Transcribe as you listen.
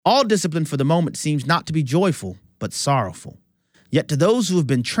All discipline for the moment seems not to be joyful, but sorrowful. Yet to those who have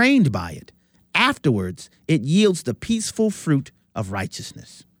been trained by it, afterwards it yields the peaceful fruit of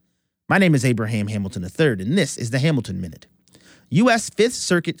righteousness. My name is Abraham Hamilton III, and this is the Hamilton Minute. U.S. Fifth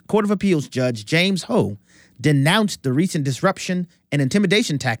Circuit Court of Appeals Judge James Ho denounced the recent disruption and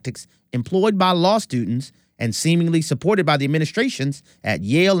intimidation tactics employed by law students and seemingly supported by the administrations at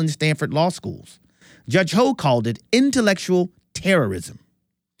Yale and Stanford law schools. Judge Ho called it intellectual terrorism.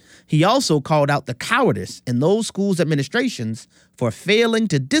 He also called out the cowardice in those schools' administrations for failing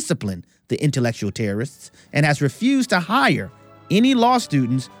to discipline the intellectual terrorists and has refused to hire any law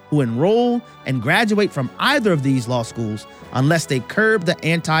students who enroll and graduate from either of these law schools unless they curb the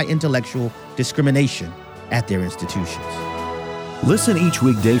anti-intellectual discrimination at their institutions. Listen each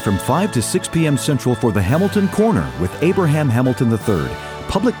weekday from 5 to 6 p.m. Central for the Hamilton Corner with Abraham Hamilton III,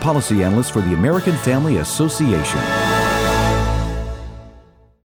 public policy analyst for the American Family Association.